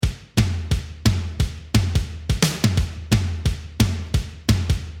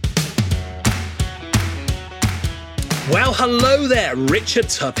Well, hello there, Richard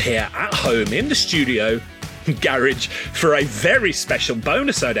Tubb here at home in the studio garage for a very special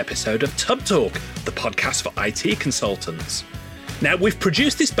bonus-ode episode of Tubb Talk, the podcast for IT consultants. Now, we've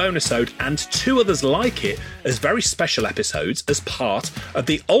produced this bonus-ode and two others like it as very special episodes as part of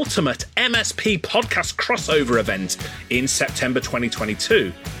the Ultimate MSP Podcast Crossover event in September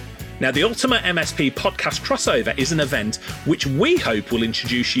 2022. Now, the Ultimate MSP Podcast Crossover is an event which we hope will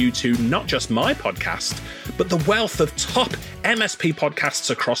introduce you to not just my podcast, but the wealth of top MSP podcasts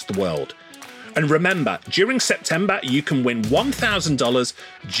across the world. And remember, during September, you can win $1,000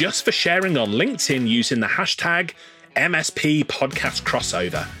 just for sharing on LinkedIn using the hashtag MSP Podcast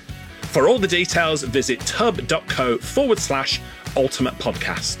Crossover. For all the details, visit tubb.co/ultimate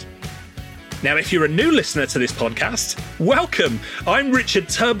podcast. Now, if you're a new listener to this podcast, welcome. I'm Richard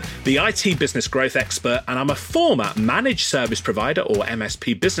Tubb, the IT business growth expert, and I'm a former managed service provider or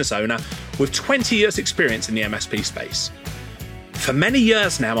MSP business owner with 20 years experience in the MSP space. For many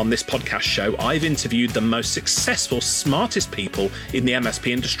years now on this podcast show, I've interviewed the most successful, smartest people in the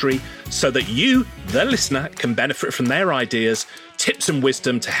MSP industry so that you, the listener, can benefit from their ideas, tips and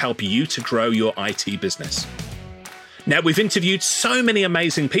wisdom to help you to grow your IT business. Now, we've interviewed so many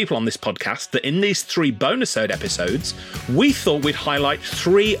amazing people on this podcast that in these three bonus-ode episodes, we thought we'd highlight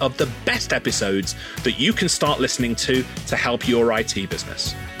three of the best episodes that you can start listening to help your IT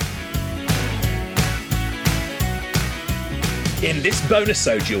business. In this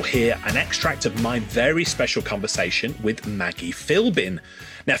bonus-ode, you'll hear an extract of my very special conversation with Maggie Philbin.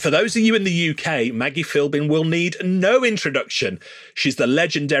 Now, for those of you in the UK, Maggie Philbin will need no introduction. She's the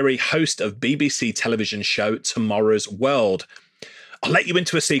legendary host of BBC television show Tomorrow's World. I'll let you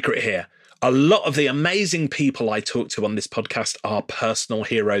into a secret here. A lot of the amazing people I talk to on this podcast are personal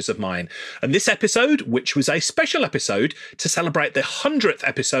heroes of mine. And this episode, which was a special episode to celebrate the 100th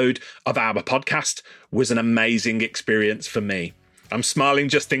episode of our podcast, was an amazing experience for me. I'm smiling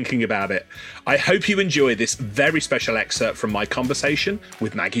just thinking about it. I hope you enjoy this very special excerpt from my conversation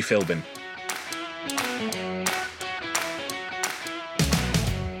with Maggie Philbin.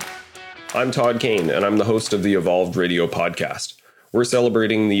 I'm Todd Kane, and I'm the host of the Evolved Radio podcast. We're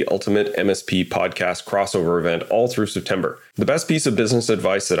celebrating the Ultimate MSP Podcast Crossover event all through September. The best piece of business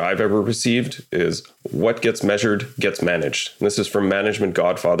advice that I've ever received is what gets measured gets managed. This is from management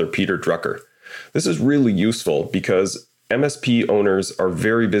godfather Peter Drucker. This is really useful because MSP owners are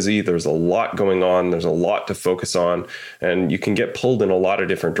very busy. There's a lot going on. There's a lot to focus on, and you can get pulled in a lot of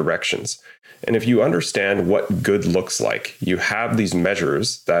different directions. And if you understand what good looks like, you have these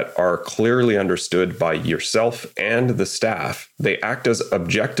measures that are clearly understood by yourself and the staff. They act as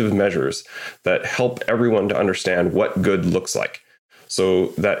objective measures that help everyone to understand what good looks like,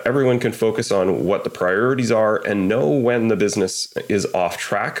 so that everyone can focus on what the priorities are and know when the business is off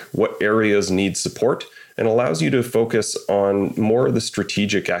track, what areas need support, and allows you to focus on more of the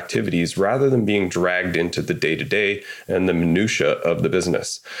strategic activities rather than being dragged into the day-to-day and the minutia of the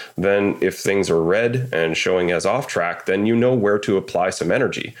business. Then if things are red and showing as off track, then you know where to apply some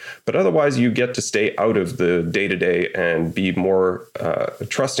energy. But otherwise, you get to stay out of the day-to-day and be more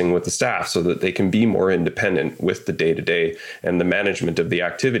trusting with the staff so that they can be more independent with the day-to-day and the management of the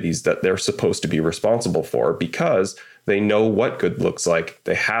activities that they're supposed to be responsible for, because they know what good looks like.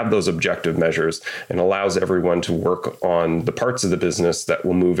 They have those objective measures, and allows everyone to work on the parts of the business that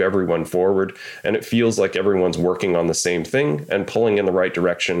will move everyone forward. And it feels like everyone's working on the same thing and pulling in the right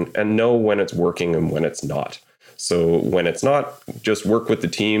direction, and know when it's working and when it's not. So when it's not, just work with the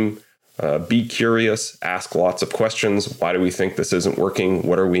team, be curious, ask lots of questions. Why do we think this isn't working?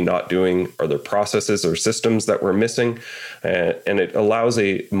 What are we not doing? Are there processes or systems that we're missing? And it allows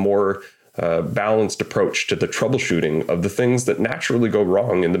a more balanced approach to the troubleshooting of the things that naturally go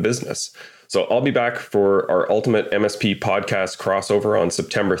wrong in the business. So I'll be back for our Ultimate MSP Podcast Crossover on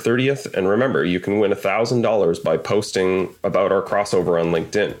September 30th. And remember, you can win $1,000 by posting about our crossover on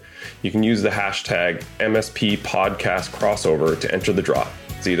LinkedIn. You can use the hashtag MSP Podcast Crossover to enter the draw.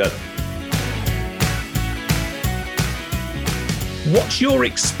 See you then. What's your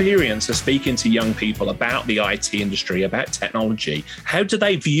experience of speaking to young people about the IT industry, about technology? How do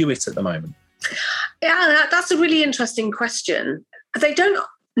they view it at the moment? Yeah, that's a really interesting question. They don't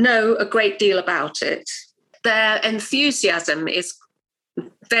know a great deal about it. Their enthusiasm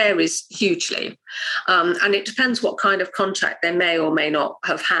varies hugely. And it depends what kind of contract they may or may not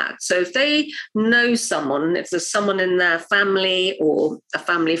have had. So if they know someone, if there's someone in their family or a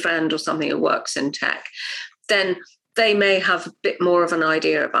family friend or something who works in tech, then they may have a bit more of an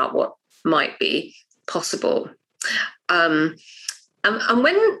idea about what might be possible. And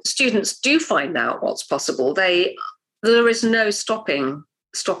when students do find out what's possible, there is no stopping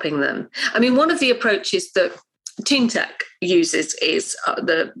them. I mean, one of the approaches that Teen Tech uses is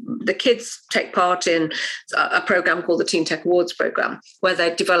the kids take part in a program called the Teen Tech Awards program, where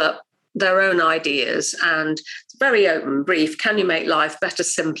they develop their own ideas, and it's very open, brief. Can you make life better,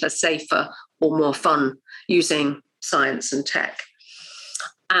 simpler, safer, or more fun using science and tech?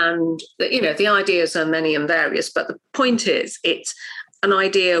 And the ideas are many and various, but the point is, it's an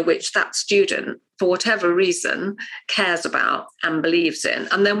idea which that student, for whatever reason, cares about and believes in,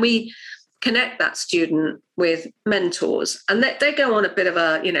 and then we connect that student with mentors, and they go on a bit of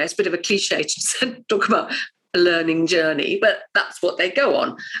a, it's a bit of a cliche to talk about a learning journey, but that's what they go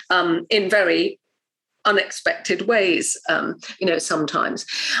on in very unexpected ways, sometimes.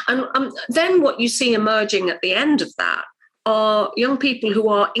 And then what you see emerging at the end of that are young people who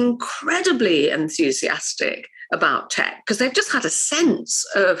are incredibly enthusiastic about tech, because they've just had a sense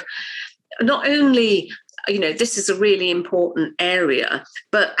of not only this is a really important area,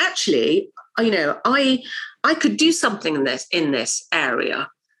 but actually, I could do something in this area,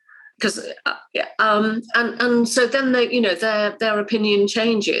 because and so then their opinion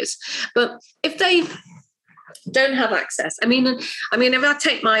changes. But if they don't have access, I mean, if I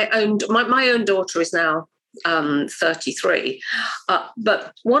take my own daughter is now 33,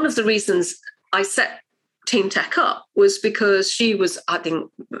 but one of the reasons I set Teen Tech up was because she was, I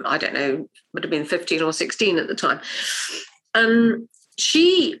don't know, would have been 15 or 16 at the time. And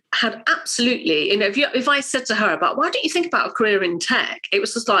she had absolutely, if I said to her about, why don't you think about a career in tech? It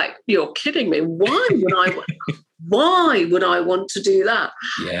was just like, you're kidding me. Why would I want to do that?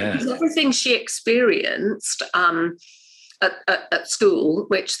 Yeah. Because everything she experienced at school,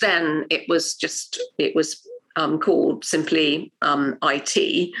 which then it was called simply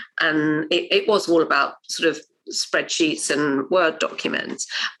IT, and it was all about sort of spreadsheets and Word documents,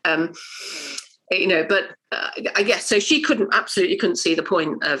 but I guess so she absolutely couldn't see the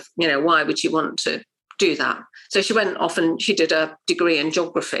point of, why would you want to do that? So she went off and she did a degree in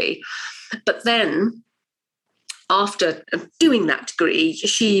geography, but then after doing that degree,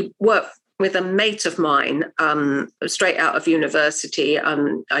 she worked with a mate of mine straight out of university.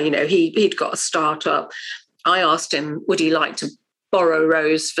 He'd got a startup. I asked him, would he like to borrow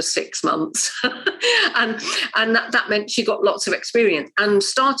Rose for 6 months? and that meant she got lots of experience and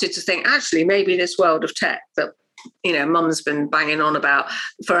started to think, actually, maybe this world of tech that, Mum's been banging on about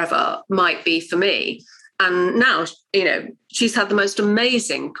forever might be for me. And now, she's had the most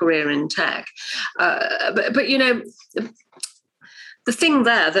amazing career in tech. But the thing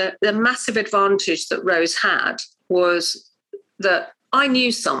there, the massive advantage that Rose had was that I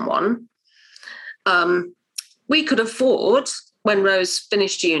knew someone. We could afford, when Rose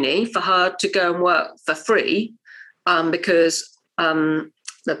finished uni, for her to go and work for free, because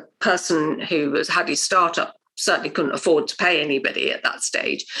the person who had his startup certainly couldn't afford to pay anybody at that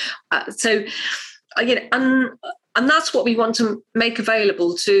stage. And that's what we want to make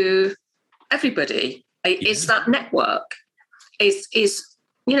available to everybody. Is that network is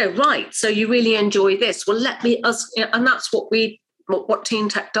right. So you really enjoy this. Well, and that's what Teen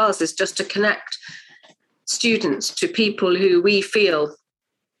Tech does, is just to connect students to people who we feel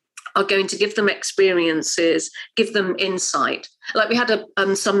are going to give them experiences, give them insight. Like we had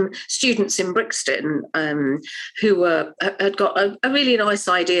some students in Brixton who had got a really nice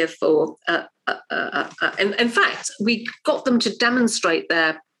idea for, in fact, we got them to demonstrate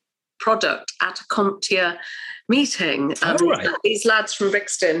their product at a CompTIA meeting. Right. These lads from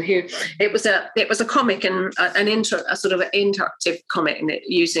Brixton, who it was a comic and a sort of an interactive comic, and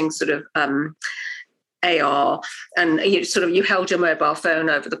using sort of AR, and you held your mobile phone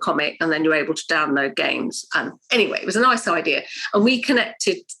over the comic, and then you're able to download games. And anyway, it was a nice idea, and we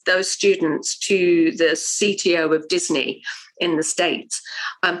connected those students to the CTO of Disney in the States.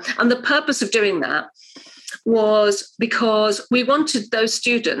 And the purpose of doing that was because we wanted those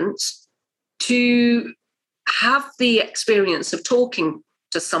students to have the experience of talking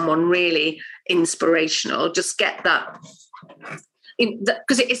to someone really inspirational, just get that.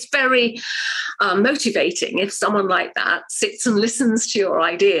 Because it's very motivating if someone like that sits and listens to your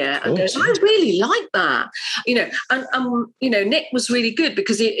idea and goes, I really like that. Nick was really good,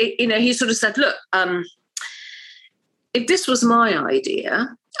 because he sort of said, look, if this was my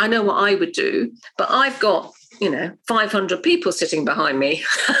idea, I know what I would do, but I've got 500 people sitting behind me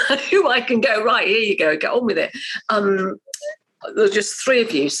who I can go, right, here you go, get on with it. There's just 3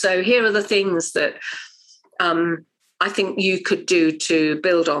 of you. So here are the things that I think you could do to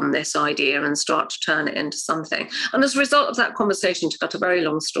build on this idea and start to turn it into something. And as a result of that conversation, to cut a very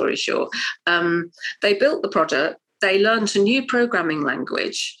long story short, they built the product, they learned a new programming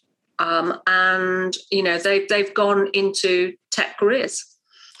language, and they've gone into tech careers.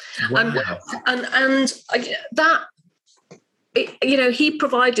 Wow. And that, he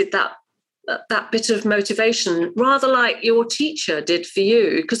provided that bit of motivation, rather like your teacher did for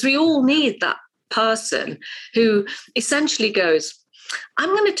you, because we all need that person who essentially goes, I'm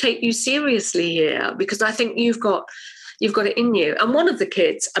going to take you seriously here because I think you've got it in you. And one of the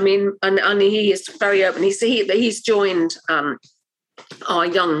kids, I mean, and he is very open. He's joined our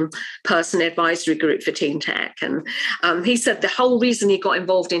young person advisory group for Teen Tech, and he said the whole reason he got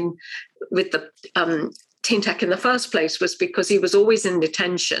involved with the Teen Tech in the first place was because he was always in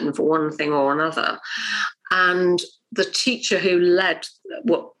detention for one thing or another, and the teacher who led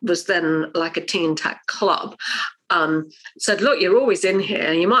what was then like a Teen Tech club said, look, you're always in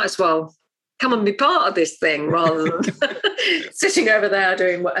here, you might as well come and be part of this thing rather than sitting over there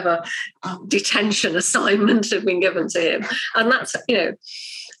doing whatever detention assignment had been given to him. And that's,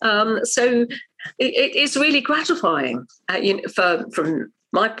 so it is really gratifying from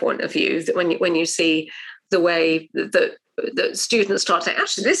my point of view, that when you see the way that students start saying,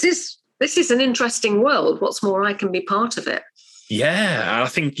 actually, this is an interesting world. What's more, I can be part of it. Yeah, I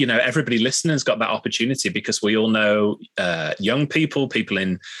think, everybody listening's got that opportunity, because we all know young people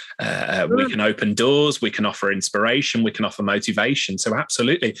in, we can open doors, we can offer inspiration, we can offer motivation. So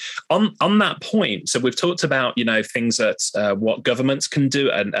absolutely. On that point, so we've talked about, things that what governments can do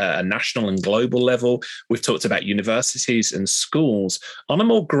at a national and global level. We've talked about universities and schools. On a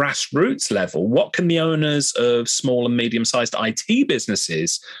more grassroots level, what can the owners of small and medium-sized IT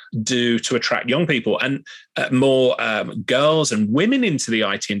businesses do to attract young people and more girls and women into the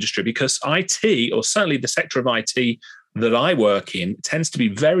IT industry? Because IT, or certainly the sector of IT that I work in, tends to be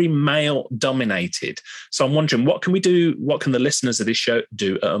very male dominated. So I'm wondering, what can we do? What can the listeners of this show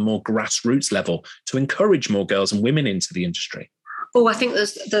do at a more grassroots level to encourage more girls and women into the industry? Oh, I think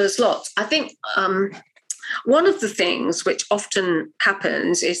there's lots. I think one of the things which often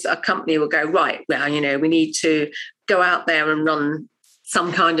happens is a company will go, right, well, we need to go out there and run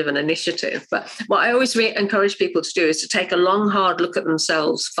some kind of an initiative. But what I always encourage people to do is to take a long, hard look at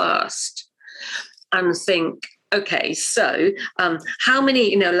themselves first and think, okay, so how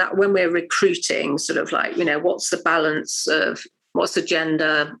many, like when we're recruiting, sort of like, what's the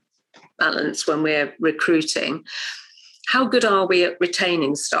gender balance when we're recruiting? How good are we at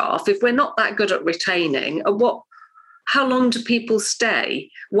retaining staff? If we're not that good at retaining, how long do people stay?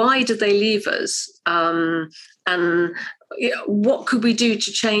 Why do they leave us? And what could we do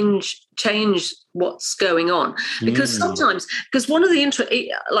to change what's going on? Because sometimes, one of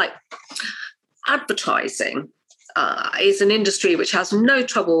the like advertising is an industry which has no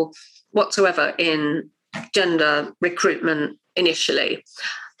trouble whatsoever in gender recruitment initially,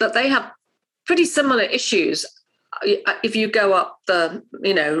 but they have pretty similar issues. If you go up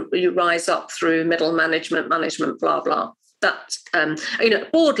you rise up through middle management, blah, blah. That,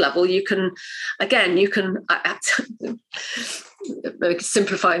 at board level, you can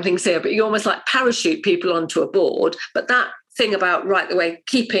simplifying things here, but you almost like parachute people onto a board. But that thing about right the way,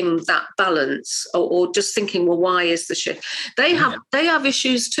 keeping that balance or just thinking, well, why is the shift? They have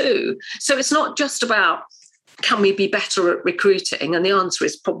issues too. So it's not just about, can we be better at recruiting? And the answer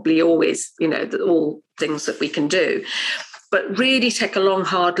is probably always, all things that we can do. But really take a long,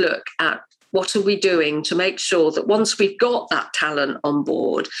 hard look at what are we doing to make sure that once we've got that talent on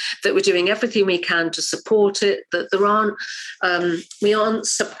board, that we're doing everything we can to support it, that we aren't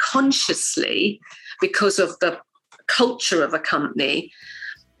subconsciously, because of the culture of a company,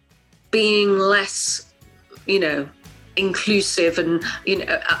 being less, inclusive and,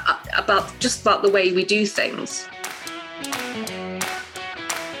 about the way we do things.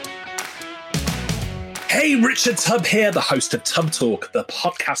 Hey, Richard Tubb here, the host of Tubb Talk, the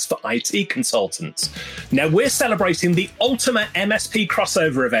podcast for IT consultants. Now, we're celebrating the ultimate MSP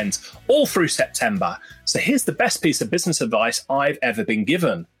crossover event all through September. So here's the best piece of business advice I've ever been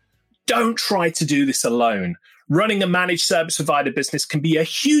given. Don't try to do this alone. Running a managed service provider business can be a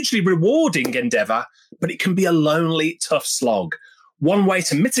hugely rewarding endeavor, but it can be a lonely, tough slog. One way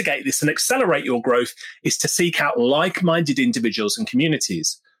to mitigate this and accelerate your growth is to seek out like-minded individuals and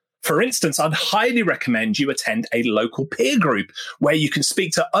communities. For instance, I'd highly recommend you attend a local peer group where you can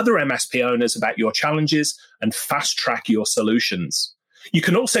speak to other MSP owners about your challenges and fast-track your solutions. You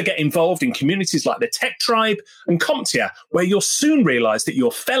can also get involved in communities like the Tech Tribe and CompTIA, where you'll soon realize that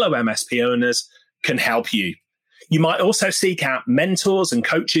your fellow MSP owners can help you. You might also seek out mentors and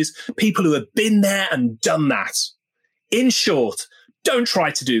coaches, people who have been there and done that. In short, don't try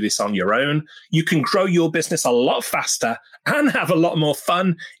to do this on your own. You can grow your business a lot faster and have a lot more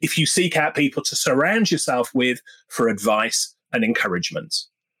fun if you seek out people to surround yourself with for advice and encouragement.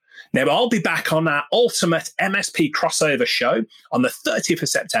 Now, I'll be back on our Ultimate MSP crossover show on the 30th of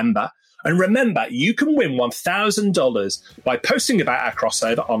September. And remember, you can win $1,000 by posting about our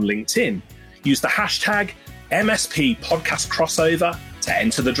crossover on LinkedIn. Use the hashtag MSP Podcast Crossover to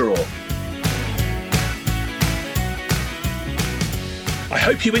enter the draw. I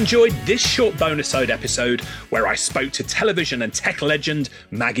hope you enjoyed this short bonus-ode episode where I spoke to television and tech legend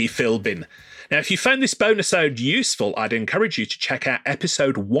Maggie Philbin. Now, if you found this bonus-ode useful, I'd encourage you to check out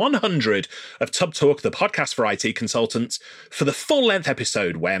episode 100 of Tub Talk, the podcast for IT consultants, for the full-length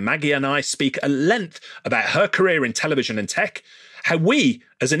episode where Maggie and I speak at length about her career in television and tech, how we,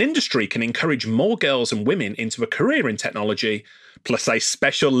 as an industry, can encourage more girls and women into a career in technology, plus a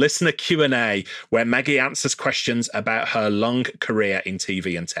special listener Q&A where Maggie answers questions about her long career in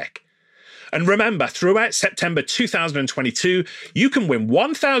TV and tech. And remember, throughout September 2022, you can win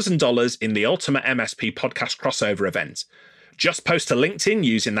 $1,000 in the Ultimate MSP Podcast Crossover event. Just post to LinkedIn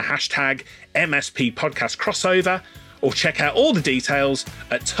using the hashtag MSP Podcast Crossover, or check out all the details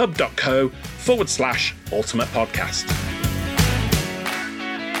at tub.co/Ultimate Podcast.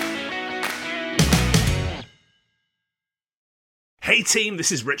 Hey team,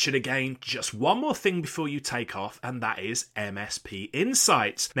 this is Richard again. Just one more thing before you take off, and that is MSP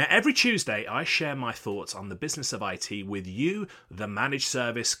Insights. Now, every Tuesday, I share my thoughts on the business of IT with you, the managed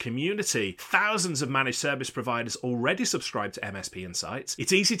service community. Thousands of managed service providers already subscribe to MSP Insights.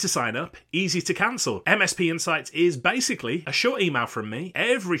 It's easy to sign up, easy to cancel. MSP Insights is basically a short email from me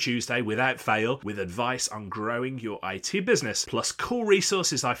every Tuesday without fail with advice on growing your IT business, plus cool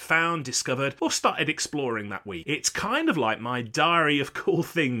resources I've found, discovered, or started exploring that week. It's kind of like my diary of cool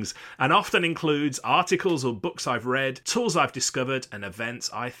things, and often includes articles or books I've read, tools I've discovered, and events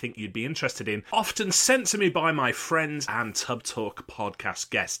I think you'd be interested in, often sent to me by my friends and Tub Talk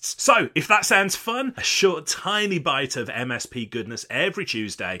podcast guests. So, if that sounds fun, a short tiny bite of MSP goodness every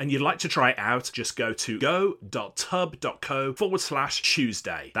Tuesday, and you'd like to try it out, just go to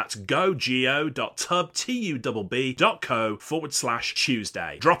go.tub.co/Tuesday. That's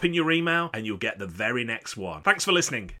go.tub.co/Tuesday. Drop in your email and you'll get the very next one. Thanks for listening.